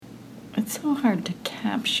It's so hard to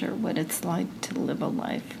capture what it's like to live a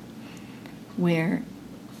life where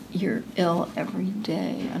you're ill every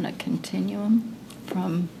day on a continuum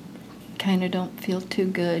from kind of don't feel too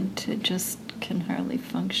good to just can hardly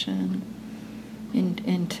function,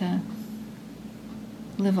 and to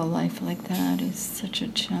live a life like that is such a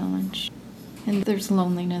challenge. And there's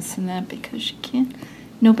loneliness in that because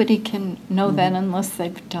nobody can know that unless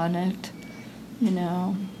they've done it, you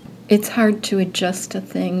know. It's hard to adjust to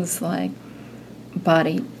things like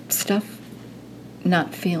body stuff,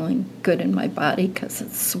 not feeling good in my body because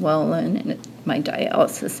it's swollen, and my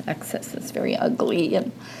dialysis access is very ugly,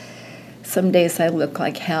 and some days I look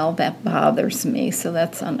like hell. That bothers me, so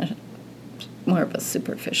that's on a more of a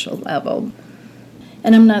superficial level.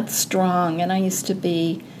 And I'm not strong, and I used to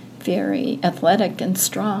be very athletic and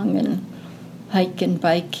strong and hike and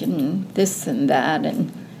bike and this and that,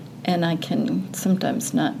 and I can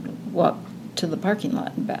sometimes not walk to the parking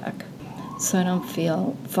lot and back, so I don't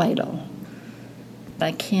feel vital.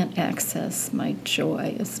 I can't access my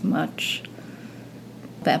joy as much.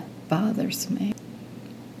 That bothers me.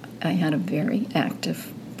 I had a very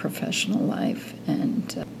active professional life,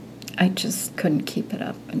 and I just couldn't keep it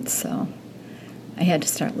up, and so I had to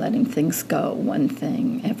start letting things go, one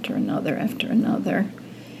thing after another,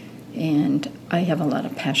 and I have a lot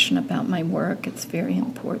of passion about my work. It's very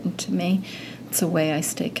important to me. It's a way I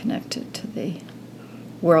stay connected to the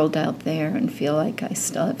world out there and feel like I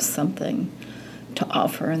still have something to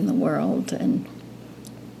offer in the world, and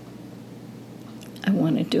I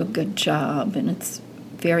want to do a good job, and it's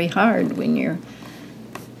very hard when you're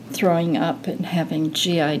throwing up and having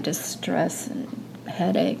GI distress and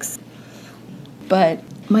headaches. But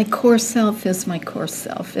my core self is my core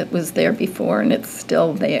self. It was there before, and it's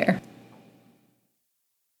still there.